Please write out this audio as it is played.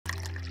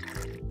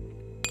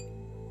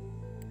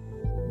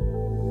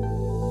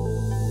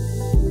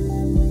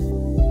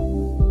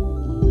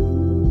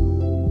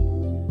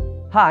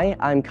Hi,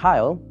 I'm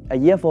Kyle, a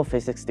Year 4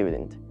 physics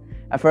student.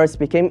 I first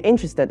became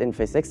interested in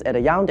physics at a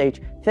young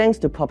age thanks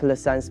to popular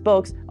science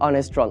books on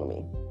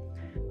astronomy.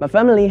 My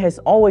family has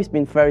always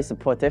been very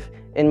supportive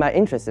in my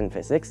interest in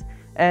physics,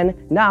 and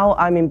now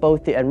I'm in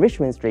both the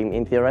enrichment stream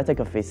in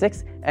theoretical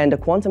physics and the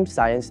quantum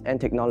science and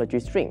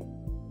technology stream.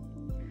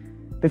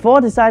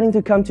 Before deciding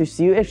to come to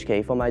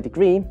CUHK for my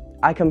degree,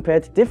 I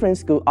compared different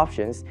school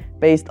options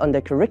based on their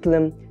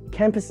curriculum,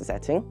 campus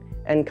setting,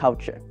 and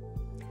culture.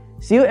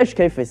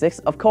 CUHK Physics,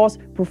 of course,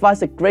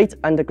 provides a great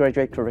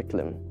undergraduate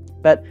curriculum.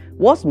 But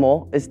what's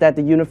more is that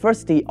the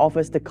university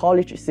offers the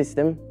college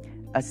system,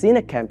 a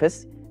scenic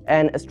campus,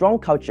 and a strong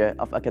culture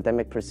of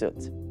academic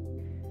pursuit.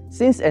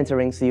 Since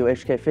entering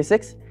CUHK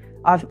Physics,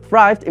 I've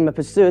thrived in my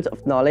pursuit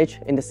of knowledge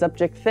in the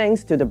subject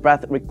thanks to the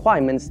breadth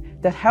requirements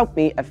that help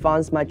me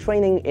advance my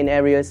training in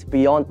areas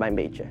beyond my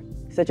major,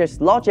 such as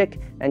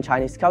logic and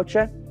Chinese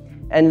culture,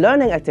 and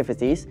learning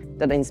activities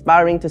that are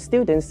inspiring to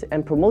students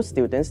and promote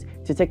students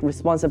to take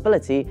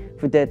responsibility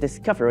for their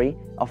discovery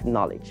of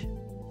knowledge.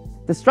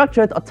 The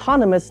structured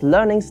autonomous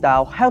learning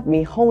style helped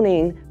me hone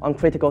in on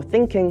critical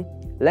thinking,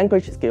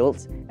 language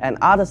skills, and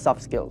other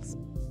soft skills.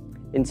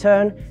 In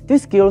turn,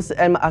 these skills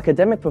and my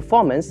academic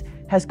performance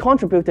has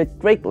contributed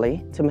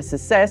greatly to my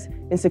success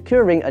in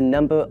securing a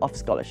number of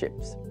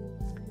scholarships.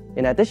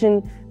 In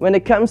addition, when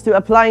it comes to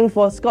applying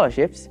for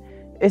scholarships,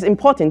 it's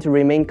important to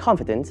remain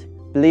confident,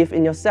 believe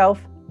in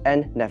yourself,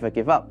 and never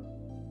give up.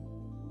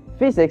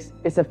 Physics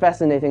is a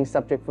fascinating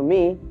subject for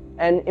me,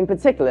 and in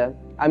particular,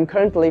 I'm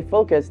currently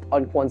focused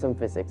on quantum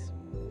physics.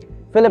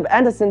 Philip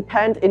Anderson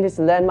penned in his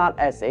landmark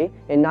essay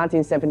in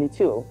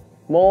 1972,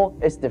 "More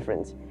is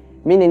different,"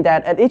 meaning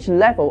that at each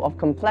level of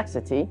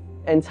complexity,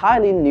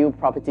 entirely new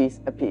properties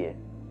appear.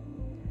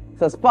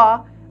 Thus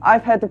far,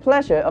 I've had the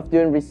pleasure of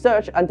doing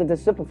research under the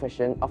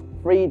supervision of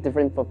 3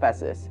 different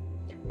professors.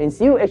 In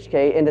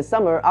CUHK in the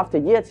summer after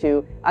Year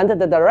 2 under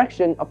the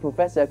direction of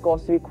Professor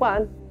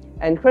Guo,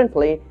 and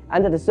currently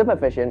under the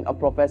supervision of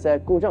Professor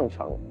Gu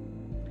Zhengcheng.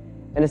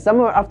 In the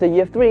summer after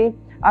Year 3,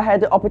 I had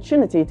the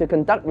opportunity to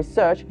conduct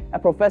research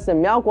at Professor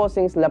Miao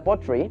Guoxing's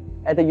laboratory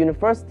at the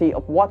University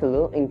of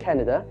Waterloo in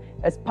Canada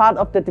as part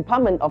of the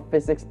Department of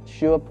Physics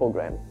SURE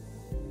program.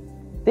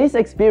 These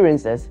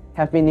experiences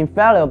have been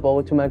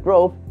invaluable to my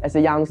growth as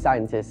a young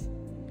scientist.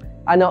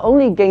 I not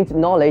only gained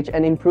knowledge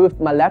and improved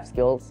my lab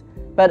skills,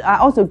 but I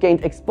also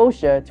gained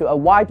exposure to a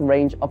wide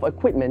range of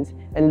equipment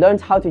and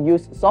learned how to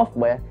use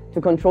software to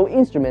control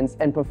instruments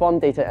and perform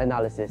data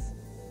analysis.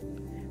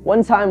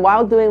 One time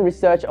while doing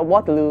research at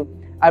Waterloo,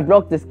 I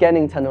broke the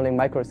scanning tunneling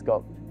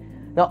microscope.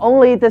 Not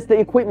only does the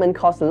equipment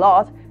cost a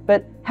lot,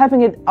 but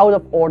having it out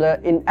of order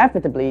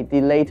inevitably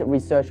delayed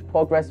research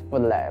progress for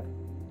the lab.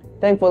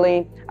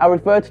 Thankfully, I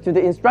referred to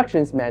the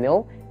instructions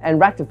manual and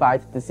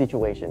rectified the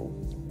situation.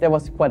 That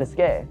was quite a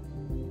scare.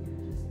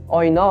 All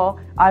in all,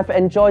 I've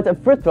enjoyed a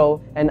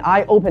fruitful and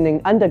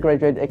eye-opening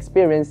undergraduate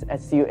experience at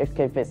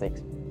CUHK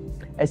Physics.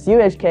 At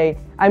CUHK,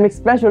 I'm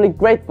especially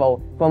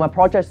grateful for my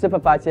project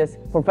supervisors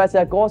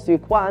Professor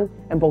Guo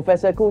and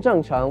Professor Gu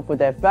Zhengcheng for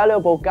their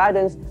valuable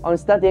guidance on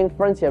studying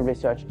frontier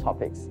research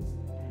topics.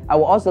 I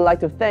would also like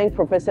to thank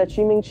Professor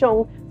Qiming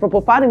Chong for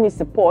providing me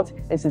support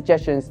and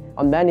suggestions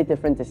on many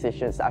different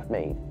decisions I've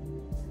made.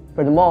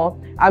 Furthermore,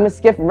 I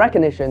must give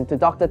recognition to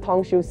Dr.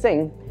 Tong Shu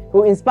Sing,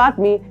 who inspired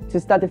me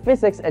to study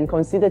physics and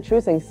consider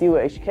choosing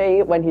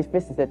CUHK when he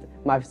visited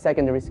my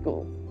secondary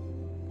school.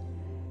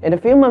 In a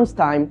few months'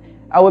 time,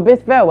 I will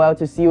bid farewell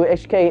to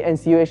CUHK and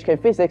CUHK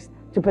Physics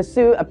to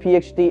pursue a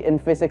PhD in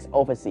physics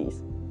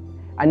overseas.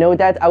 I know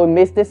that I will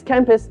miss this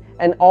campus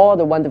and all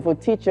the wonderful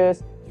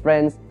teachers,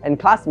 friends, and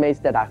classmates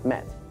that I've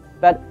met.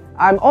 But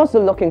I'm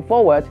also looking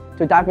forward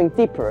to diving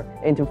deeper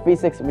into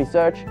physics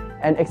research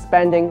and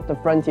expanding the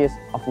frontiers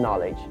of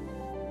knowledge.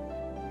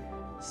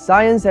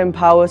 Science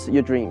empowers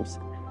your dreams.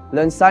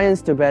 Learn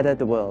science to better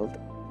the world.